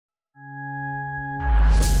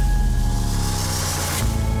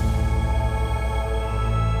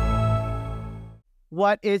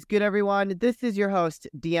What is good, everyone? This is your host,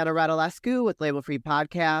 Deanna Radulescu with Label Free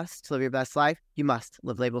Podcast. To live your best life, you must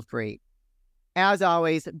live label free. As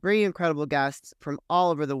always, bring incredible guests from all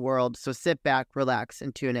over the world, so sit back, relax,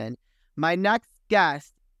 and tune in. My next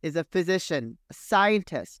guest is a physician, a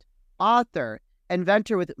scientist, author,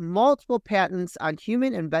 inventor with multiple patents on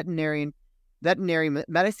human and veterinary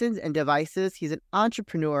medicines and devices. He's an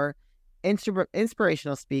entrepreneur,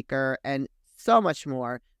 inspirational speaker, and so much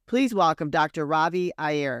more. Please welcome Dr. Ravi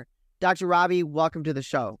Iyer. Dr. Ravi, welcome to the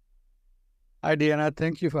show. Hi, Deanna.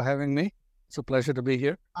 Thank you for having me. It's a pleasure to be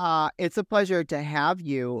here. It's a pleasure to have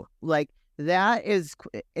you.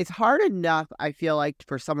 It's hard enough, I feel like,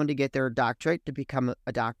 for someone to get their doctorate to become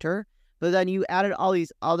a doctor, but then you added all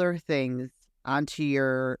these other things onto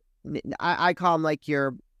your, I call them like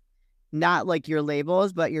your, not like your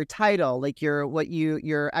labels, but your title, like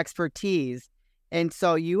your expertise. And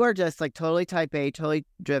so you are just like totally type A, totally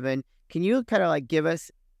driven. Can you kind of like give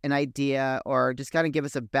us an idea or just kind of give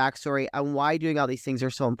us a backstory on why doing all these things are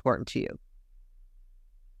so important to you?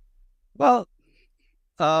 Well,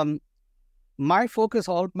 my focus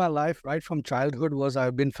all my life, right from childhood, was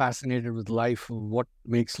I've been fascinated with life, what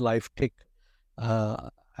makes life tick.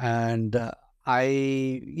 And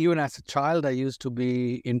even as a child, I used to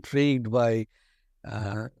be intrigued by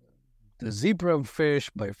the zebra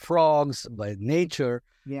fish, by frogs, by nature.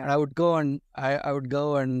 Yeah. And I would go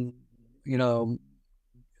and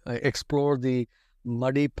explore the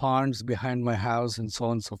muddy ponds behind my house and so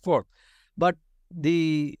on and so forth. But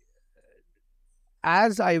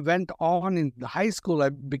as I went on in high school,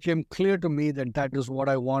 it became clear to me that is what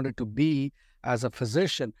I wanted to be as a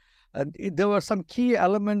physician. There were some key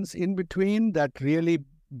elements in between that really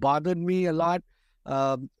bothered me a lot.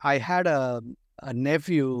 I had a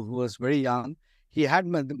nephew who was very young. He had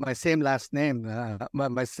my same last name,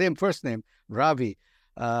 my same first name, Ravi.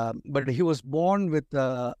 But he was born with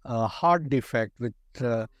a heart defect, with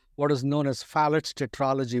what is known as Fallott's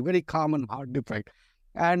tetralogy, very common heart defect.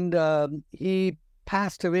 And he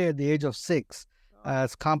passed away at the age of 6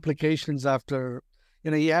 as complications after,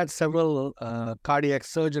 he had several cardiac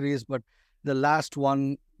surgeries, but the last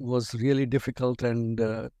one was really difficult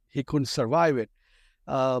and he couldn't survive it.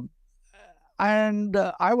 And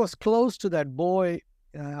I was close to that boy.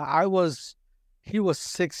 He was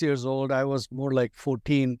 6 years old. I was more like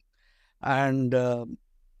 14. And that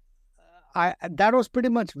was pretty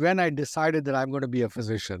much when I decided that I'm going to be a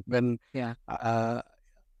physician. When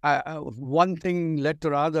one thing led to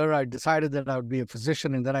another, I decided that I would be a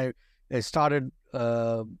physician. And then I started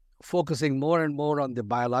focusing more and more on the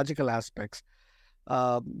biological aspects.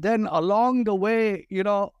 Then along the way,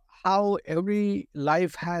 how every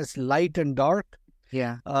life has light and dark.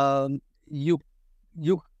 Yeah. You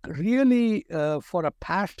really, for a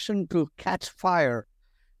passion to catch fire,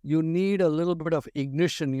 you need a little bit of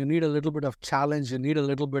ignition. You need a little bit of challenge. You need a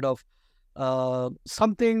little bit of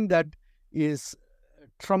something that is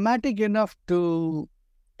traumatic enough to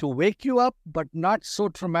wake you up, but not so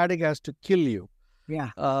traumatic as to kill you.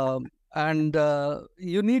 Yeah. And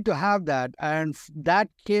you need to have that. And that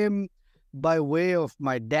came by way of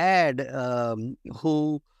my dad,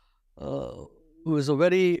 who was a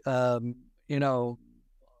very,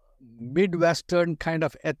 Midwestern kind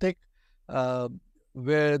of ethic,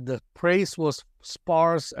 where the praise was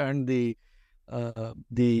sparse and the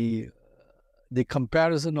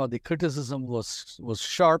comparison or the criticism was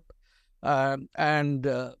sharp. And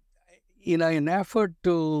in an effort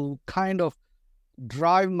to kind of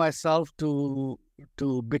drive myself to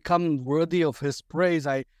become worthy of his praise,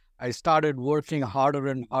 I started working harder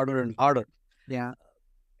and harder and harder. Yeah.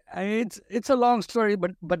 It's a long story,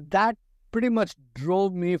 but that pretty much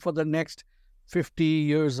drove me for the next 50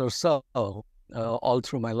 years or so, all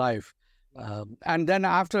through my life. And then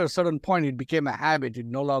after a certain point, it became a habit. It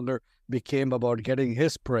no longer became about getting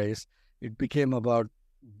his praise. It became about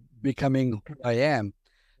becoming who I am.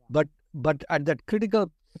 But at that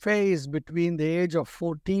critical phase between the age of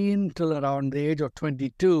 14 till around the age of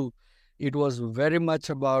 22, it was very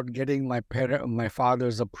much about getting my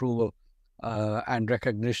father's approval and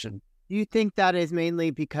recognition. Do you think that is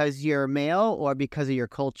mainly because you're male or because of your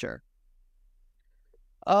culture?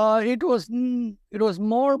 It was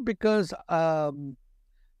more because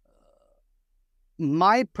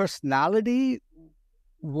my personality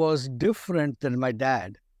was different than my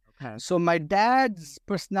dad. Okay. So my dad's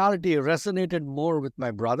personality resonated more with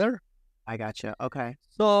my brother. I gotcha. Okay.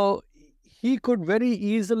 So he could very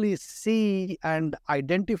easily see and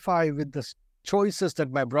identify with the choices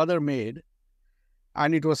that my brother made.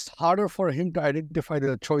 And it was harder for him to identify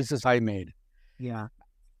the choices I made. Yeah.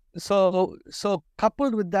 So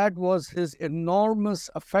coupled with that was his enormous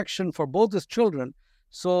affection for both his children,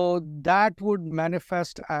 So that would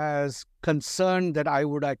manifest as concern that I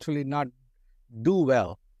would actually not do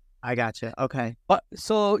well. I gotcha. Okay. But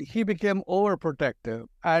so he became overprotective.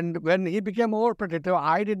 And when he became overprotective,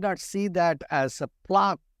 I did not see that as a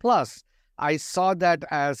plus. I saw that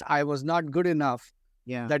as I was not good enough,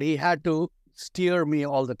 Yeah. that he had to steer me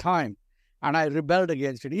all the time. And I rebelled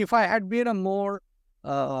against it. If I had been a more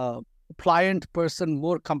pliant person,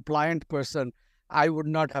 more compliant person, I would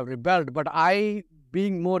not have rebelled. But I,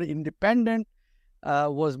 being more independent,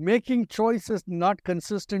 was making choices not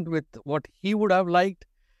consistent with what he would have liked,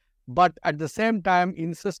 but at the same time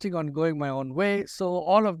insisting on going my own way. So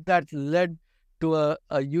all of that led to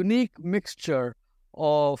a unique mixture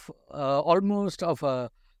of almost of a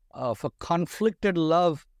conflicted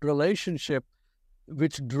love relationship,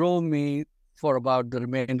 which drove me for about the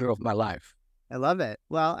remainder of my life. I love it.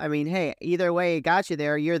 Well, I mean, hey, either way, it got you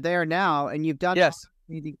there. You're there now, and you've done Yes.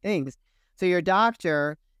 amazing things. So you're a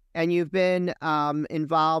doctor, and you've been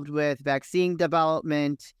involved with vaccine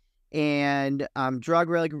development and drug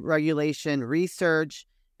regulation research,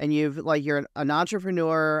 and you're an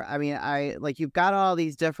entrepreneur. I mean, you've got all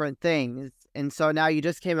these different things, and so now you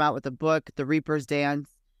just came out with a book, The Reaper's Dance,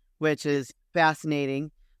 which is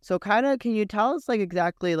fascinating. So kind of, can you tell us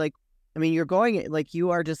exactly I mean, you're going you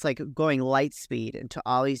are just going light speed into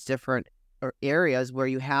all these different areas where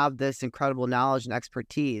you have this incredible knowledge and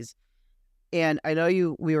expertise. And I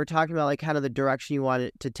know we were talking about kind of the direction you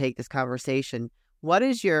wanted to take this conversation. What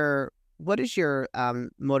is your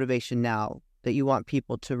motivation now that you want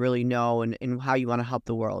people to really know, and how you want to help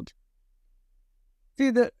the world?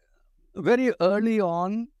 See, very early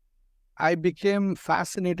on, I became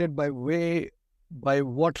fascinated by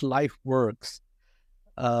what life works,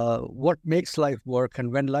 what makes life work,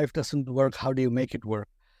 and when life doesn't work, how do you make it work?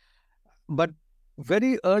 But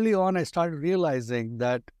very early on, I started realizing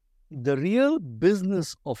that the real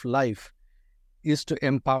business of life is to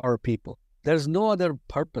empower people. There's no other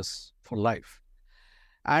purpose for life.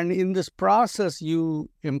 And in this process, you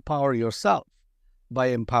empower yourself by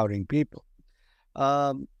empowering people.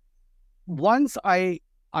 Once I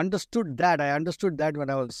understood that when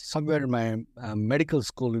I was somewhere in my medical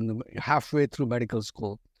school, halfway through medical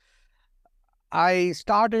school, I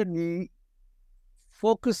started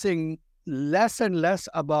focusing less and less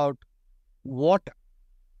about what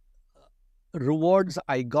rewards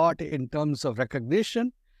I got in terms of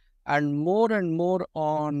recognition, and more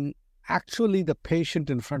on actually the patient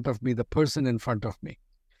in front of me, the person in front of me.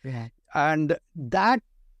 Yeah. And that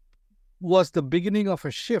was the beginning of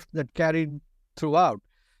a shift that carried throughout.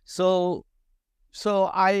 So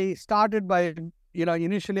I started by,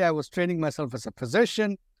 initially I was training myself as a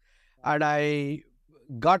physician, and I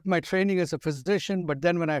got my training as a physician. But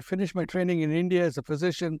then when I finished my training in India as a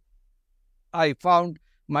physician, I found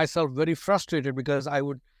myself very frustrated because I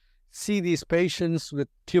would see these patients with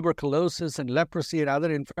tuberculosis and leprosy and other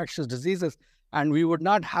infectious diseases, and we would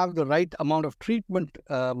not have the right amount of treatment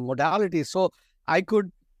modalities. So I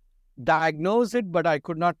could diagnose it, but I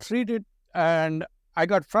could not treat it, and I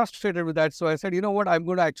got frustrated with that. So I said, you know what, I'm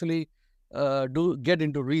going to actually get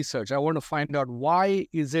into research. I want to find out why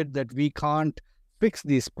is it that we can't fix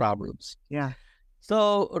these problems. Yeah.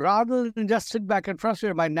 So rather than just sit back and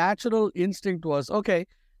frustrate, my natural instinct was, okay,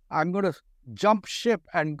 I'm going to jump ship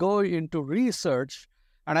and go into research.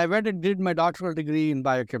 And I went and did my doctoral degree in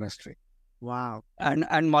biochemistry. Wow.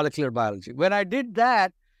 And molecular biology. When I did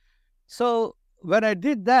that,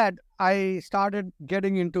 I started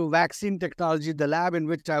getting into vaccine technology. The lab in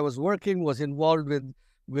which I was working was involved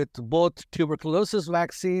with both tuberculosis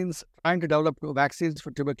vaccines, trying to develop vaccines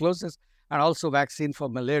for tuberculosis, and also vaccine for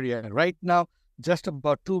malaria. Right now, just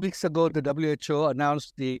about 2 weeks ago, the WHO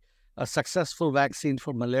announced a successful vaccine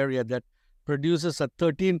for malaria that produces a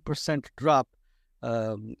 13% drop.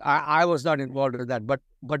 I was not involved in that, but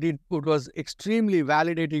it was extremely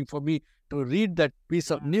validating for me to read that piece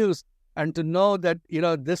of news and to know that,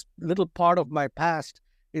 this little part of my past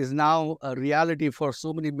is now a reality for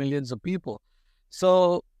so many millions of people.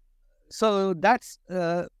 So that's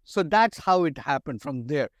how it happened from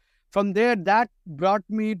there. From there, that brought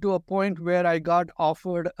me to a point where I got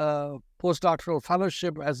offered a postdoctoral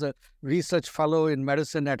fellowship as a research fellow in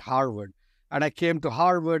medicine at Harvard. And I came to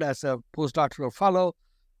Harvard as a postdoctoral fellow,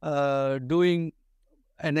 doing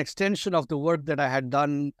an extension of the work that I had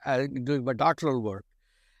done doing my doctoral work.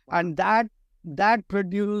 And that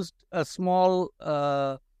produced a small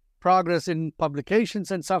progress in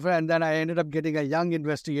publications and stuff. And then I ended up getting a Young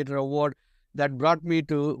Investigator Award that brought me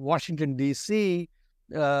to Washington, D.C.,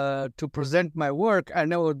 to present my work.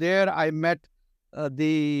 And over there, I met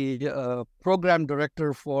the program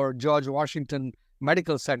director for George Washington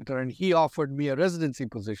medical center, and he offered me a residency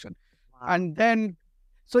position. Wow. And then,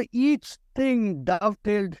 so each thing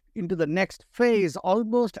dovetailed into the next phase,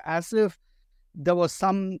 almost as if there was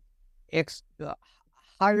some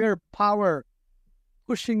higher power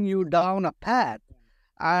pushing you down a path.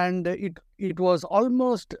 And it was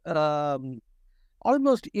almost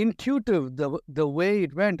intuitive the way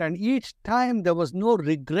it went. And each time there was no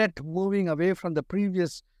regret moving away from the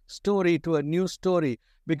previous story to a new story,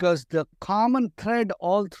 because the common thread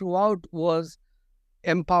all throughout was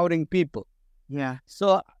empowering people. Yeah.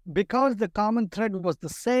 So because the common thread was the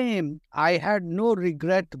same, I had no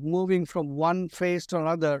regret moving from one phase to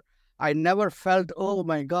another. I never felt, oh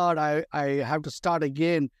my God, I have to start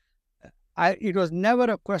again. It was never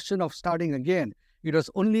a question of starting again. It was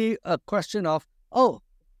only a question of, oh,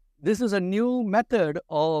 this is a new method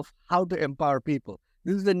of how to empower people.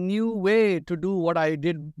 This is a new way to do what I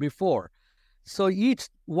did before. So each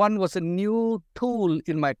one was a new tool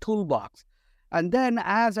in my toolbox. And then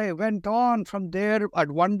as I went on from there, at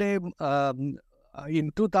one day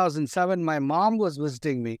in 2007, my mom was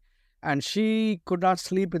visiting me, and she could not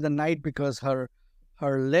sleep in the night because her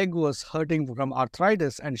leg was hurting from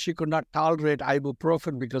arthritis, and she could not tolerate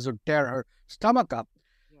ibuprofen because it would tear her stomach up.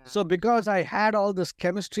 Yeah. So because I had all this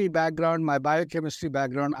chemistry background, my biochemistry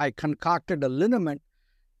background, I concocted a liniment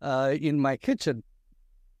in my kitchen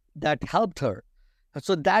that helped her.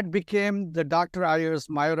 So that became the Dr. Iyer's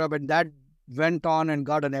Myra, and that went on and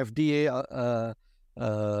got an FDA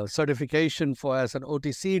certification as an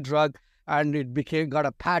OTC drug, and it got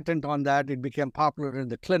a patent on that. It became popular in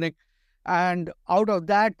the clinic. And out of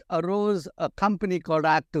that arose a company called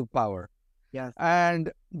Active Power. Yes.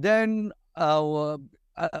 And then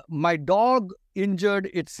my dog injured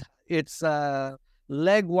its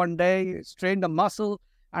leg one day, strained a muscle,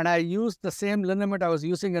 and I used the same liniment I was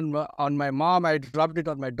using on my mom. I rubbed it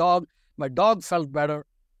on my dog. My dog felt better.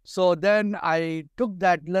 So then I took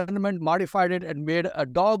that liniment, modified it, and made a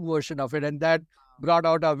dog version of it, and that brought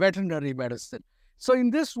out a veterinary medicine. So in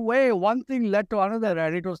this way, one thing led to another,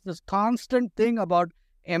 and it was this constant thing about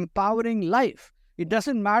empowering life. It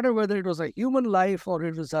doesn't matter whether it was a human life or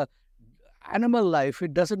it was an animal life.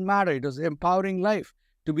 It doesn't matter. It was empowering life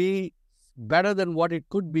to be better than what it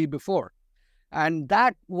could be before. And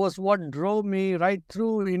that was what drove me right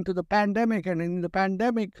through into the pandemic. And in the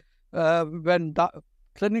pandemic, when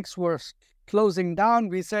clinics were closing down,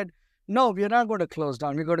 we said, no, we are not going to close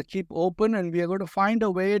down. We're going to keep open, and we are going to find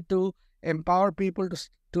a way to empower people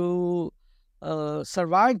to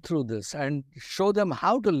survive through this and show them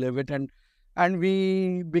how to live it. And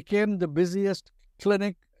we became the busiest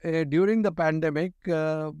clinic during the pandemic,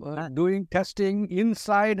 doing testing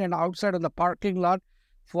inside and outside of the parking lot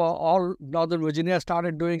for all Northern Virginia.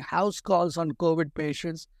 Started doing house calls on COVID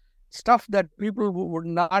patients, stuff that people would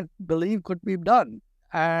not believe could be done.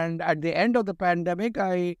 And at the end of the pandemic,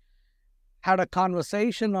 I had a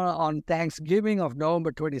conversation on Thanksgiving of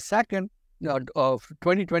November 22nd of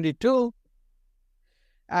 2022.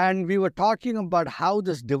 And we were talking about how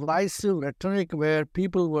this divisive rhetoric where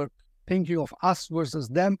people were thinking of us versus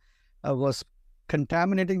them was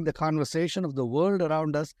contaminating the conversation of the world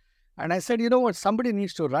around us. And I said, you know what, somebody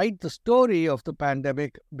needs to write the story of the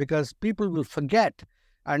pandemic, because people will forget.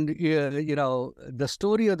 And, the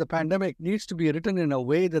story of the pandemic needs to be written in a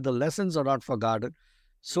way that the lessons are not forgotten.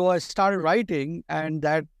 So I started writing, and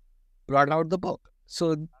that brought out the book.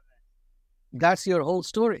 So that's your whole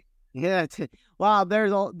story. Yeah. Wow.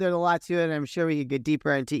 There's a lot to it. And I'm sure we could get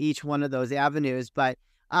deeper into each one of those avenues. But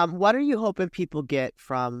what are you hoping people get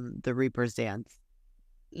from the Reaper's Dance?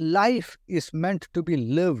 Life is meant to be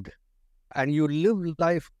lived. And you live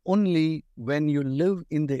life only when you live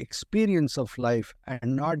in the experience of life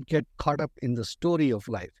and not get caught up in the story of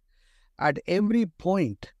life. At every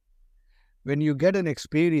point, when you get an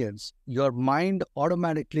experience, your mind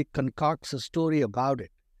automatically concocts a story about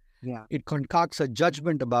it. Yeah. It concocts a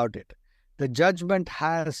judgment about it. The judgment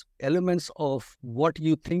has elements of what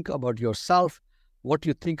you think about yourself, what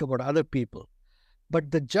you think about other people. But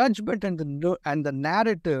the judgment and the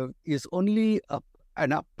narrative is only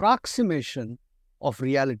an approximation of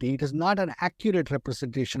reality. It is not an accurate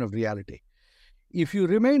representation of reality. If you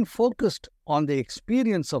remain focused on the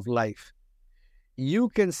experience of life, you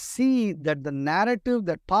can see that the narrative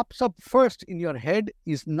that pops up first in your head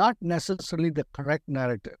is not necessarily the correct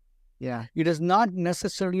narrative. Yeah. It is not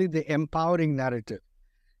necessarily the empowering narrative.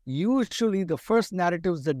 Usually the first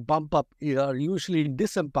narratives that bump up are usually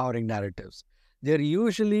disempowering narratives. They're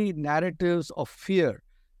usually narratives of fear,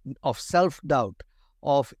 of self-doubt,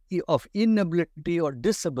 of inability or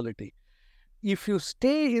disability. If you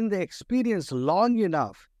stay in the experience long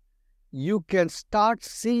enough, you can start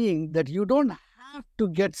seeing that you don't have to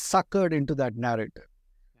get suckered into that narrative.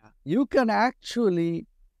 Yeah. You can actually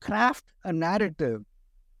craft a narrative.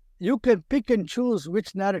 You can pick and choose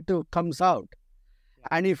which narrative comes out. Yeah.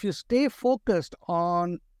 And if you stay focused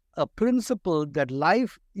on a principle that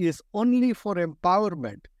life is only for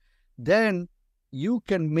empowerment, then you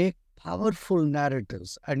can make powerful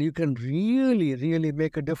narratives and you can really, really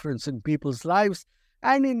make a difference in people's lives.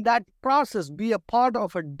 And in that process, be a part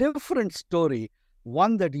of a different story,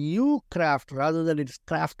 one that you craft rather than it's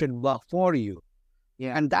crafted for you.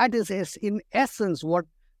 Yeah. And that is, in essence, what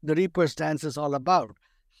the Reaper's Dance is all about.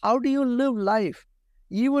 How do you live life?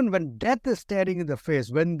 Even when death is staring in the face,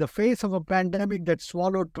 when the face of a pandemic that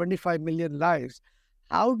swallowed 25 million lives,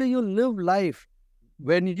 how do you live life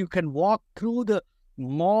when you can walk through the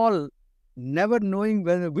mall never knowing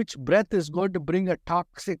which breath is going to bring a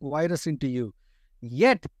toxic virus into you?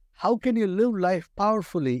 Yet, how can you live life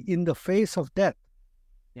powerfully in the face of death,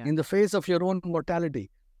 in the face of your own mortality?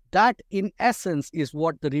 That, in essence, is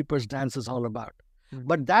what the Reaper's Dance is all about. Mm-hmm.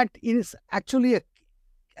 But that is actually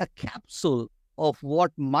a capsule of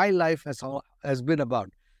what my life has been about.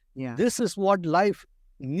 Yeah. This is what life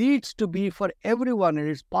needs to be for everyone, and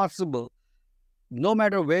it's possible no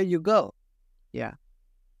matter where you go. Yeah.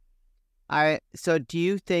 So do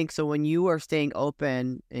you think, so when you are staying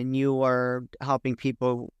open and you are helping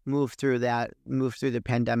people move through the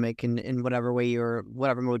pandemic in whatever way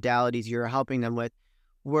whatever modalities you're helping them with,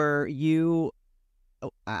 were you,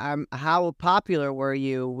 how popular were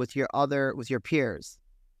you with your peers?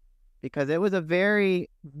 Because it was a very,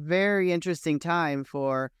 very interesting time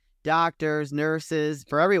for doctors, nurses,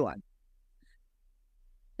 for everyone.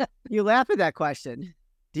 You laugh at that question.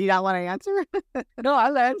 Do you not want to answer? No,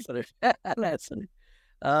 I'll answer it.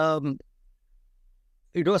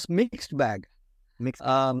 It was mixed bag.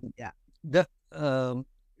 Yeah.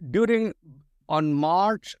 On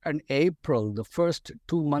March and April, the first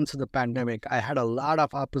 2 months of the pandemic, I had a lot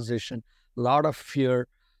of opposition, a lot of fear,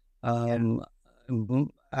 and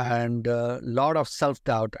a lot of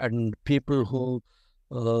self-doubt, and people who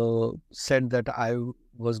said that I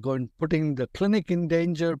was putting the clinic in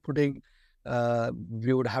danger,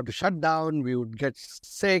 we would have to shut down, we would get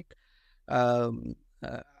sick, and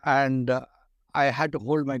I had to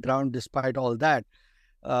hold my ground despite all that.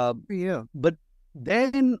 But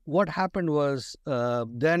then what happened was,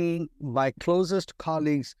 then my closest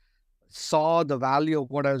colleagues saw the value of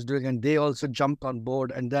what I was doing, and they also jumped on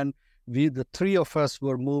board. And then the three of us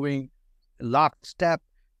were moving lockstep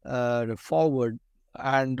forward,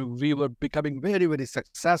 and we were becoming very, very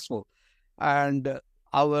successful. And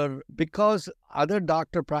because other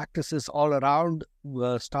doctor practices all around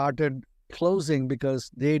started closing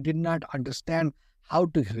because they did not understand how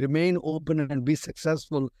to remain open and be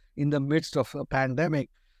successful in the midst of a pandemic.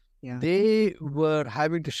 Yeah. They were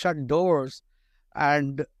having to shut doors,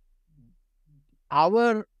 and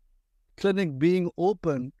our clinic being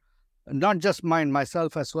open, not just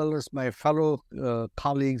myself as well as my fellow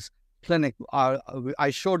colleagues' clinic, I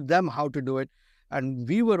showed them how to do it, and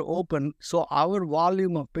we were open, so our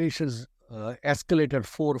volume of patients escalated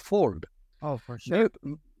fourfold. Oh, for sure.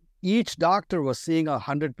 Each doctor was seeing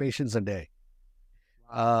 100 patients a day.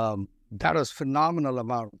 Wow. That was phenomenal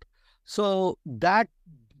amount. So that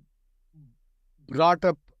brought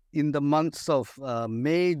up in the months of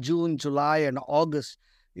May, June, July, and August,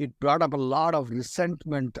 it brought up a lot of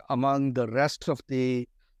resentment among the rest of the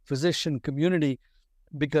physician community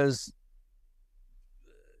because,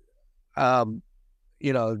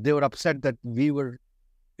 they were upset that we were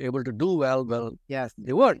able to do well. Well, yes,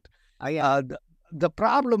 they weren't. Yeah. The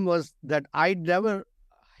problem was that I never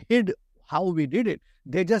hid how we did it.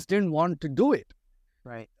 They just didn't want to do it.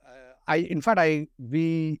 Right.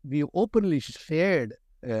 We openly shared,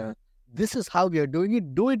 this is how we are doing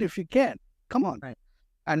it. Do it if you can. Come on. Right.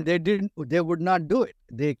 And they would not do it.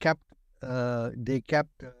 They kept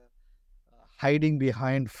hiding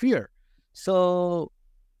behind fear. So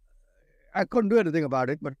I couldn't do anything about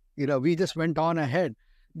it, but we just went on ahead.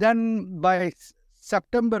 Then by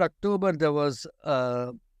September, October, there was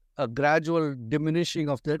a gradual diminishing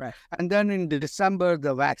of that. Right. And then in December,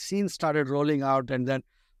 the vaccine started rolling out, and then,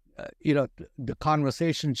 the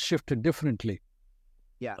conversation shifted differently.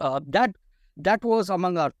 Yeah. That was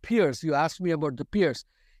among our peers. You asked me about the peers.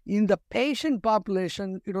 In the patient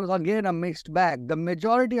population, it was again a mixed bag. The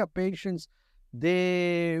majority of patients,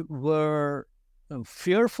 they were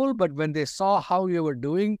fearful, but when they saw how we were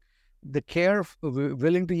doing the care,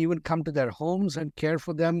 willing to even come to their homes and care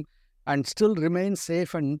for them and still remain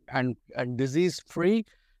safe and disease-free,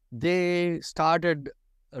 they started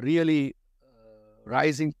really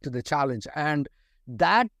rising to the challenge. And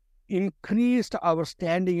that increased our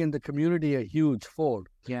standing in the community a huge fold.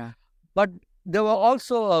 Yeah. But there were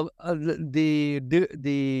also the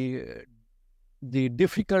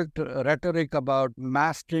difficult rhetoric about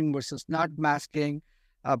masking versus not masking,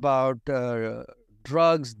 about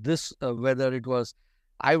drugs, whether it was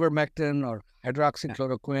ivermectin or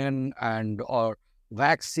hydroxychloroquine or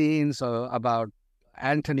vaccines, or about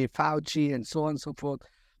Anthony Fauci and so on and so forth.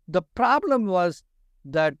 The problem was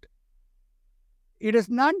that it is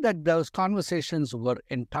not that those conversations were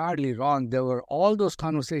entirely wrong. All those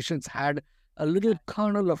conversations had a little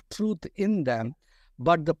kernel of truth in them,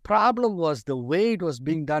 but the problem was the way it was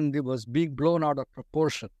being done. It was being blown out of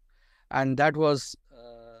proportion, and that was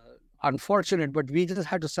unfortunate. But we just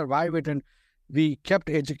had to survive it, and we kept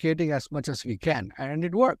educating as much as we can, and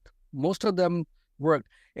it worked. Most of them worked,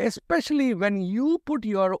 especially when you put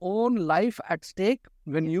your own life at stake,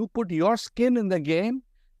 when you put your skin in the game.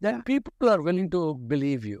 Then people are willing to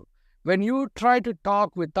believe you. When you try to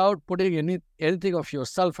talk without putting anything of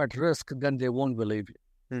yourself at risk, then they won't believe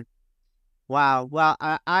you. Wow. Well,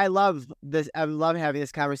 I love this. I love having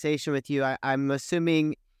this conversation with you. I'm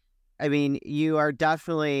assuming, I mean, you are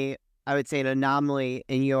definitely, I would say, an anomaly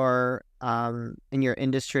in your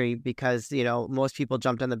industry, because, you know, most people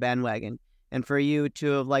jumped on the bandwagon, and for you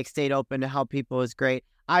to have stayed open to help people is great.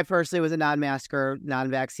 I personally was a non-masker,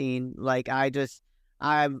 non-vaccine. I just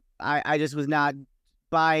was not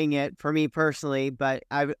buying it for me personally, but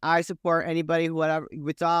I support anybody who, whatever.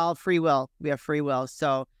 It's all free will. We have free will.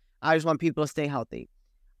 So I just want people to stay healthy.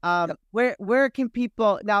 Where can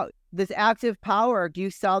people now, this Active Power, do you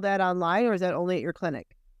sell that online, or is that only at your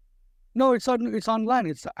clinic? No, it's online.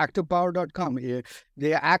 It's activepower.com.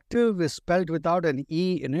 The active is spelled without an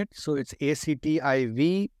E in it. So it's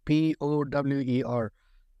ACTIVPOWER.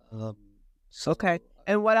 Okay.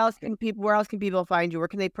 And where else can people find you? Where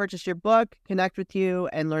can they purchase your book, connect with you,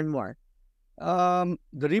 and learn more? The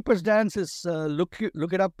Reaper's Dance is, look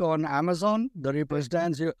it up on Amazon. The Reaper's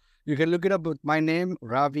Dance, you can look it up with my name,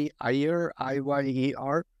 Ravi Iyer,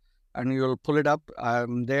 Iyer, and you'll pull it up.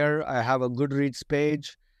 I'm there. I have a Goodreads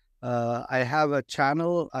page. I have a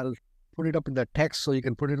channel. I'll put it up in the text so you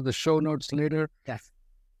can put it in the show notes later. Yes.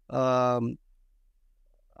 I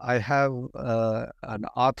have an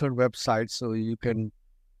author website, so you can.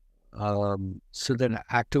 So then,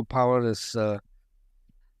 Active Power is,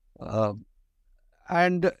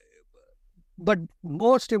 but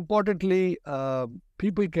most importantly,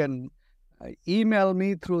 people can email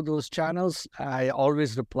me through those channels. I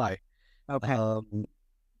always reply. Okay.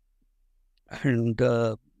 And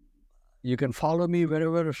you can follow me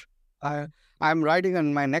wherever. I'm writing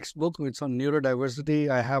on my next book. It's on neurodiversity.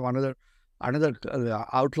 I have another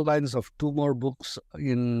outlines of 2 more books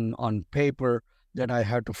on paper that I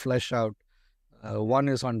had to flesh out. One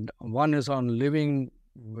is on living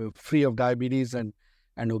free of diabetes and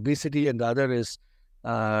obesity, and the other is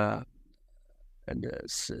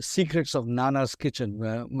Secrets of Nana's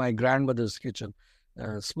Kitchen, my grandmother's kitchen.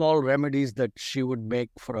 Small remedies that she would make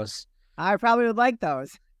for us. I probably would like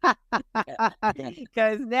those,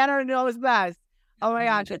 because Nana knows best. Oh my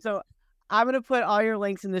gosh! So I'm going to put all your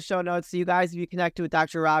links in the show notes. So you guys, if you connected with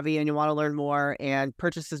Dr. Ravi and you want to learn more and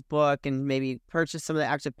purchase his book and maybe purchase some of the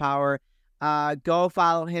Active Power, go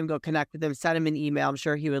follow him, go connect with him, send him an email. I'm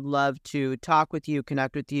sure he would love to talk with you,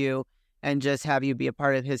 connect with you, and just have you be a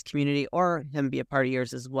part of his community, or him be a part of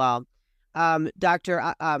yours as well.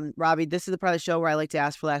 Dr. Ravi, this is the part of the show where I like to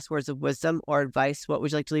ask for last words of wisdom or advice. What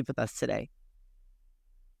would you like to leave with us today?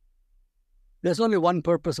 There's only one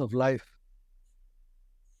purpose of life.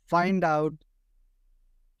 Find out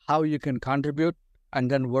how you can contribute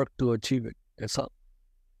and then work to achieve it. That's all.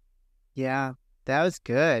 Yeah, that was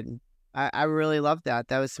good. I really love that.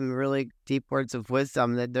 That was some really deep words of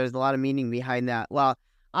wisdom. That there's a lot of meaning behind that. Well,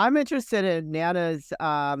 I'm interested in Nana's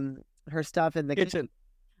her stuff in the kitchen.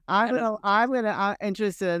 I'm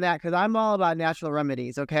interested in that, because I'm all about natural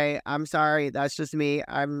remedies. Okay, I'm sorry, that's just me.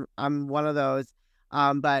 I'm one of those.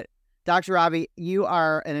 But Dr. Ravi, you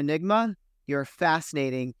are an enigma. You're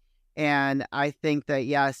fascinating. And I think that,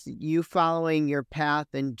 yes, you following your path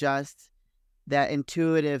and just that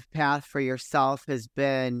intuitive path for yourself has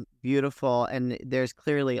been beautiful. And there's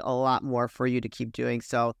clearly a lot more for you to keep doing.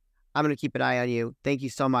 So I'm going to keep an eye on you. Thank you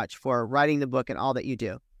so much for writing the book and all that you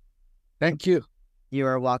do. Thank you. You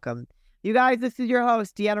are welcome. You guys, this is your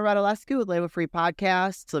host, Deanna Radulescu with Label Free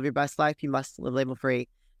Podcast. To live your best life, you must live label free.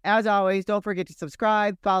 As always, don't forget to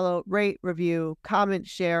subscribe, follow, rate, review, comment,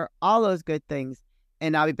 share, all those good things.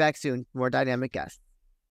 And I'll be back soon. More dynamic guests.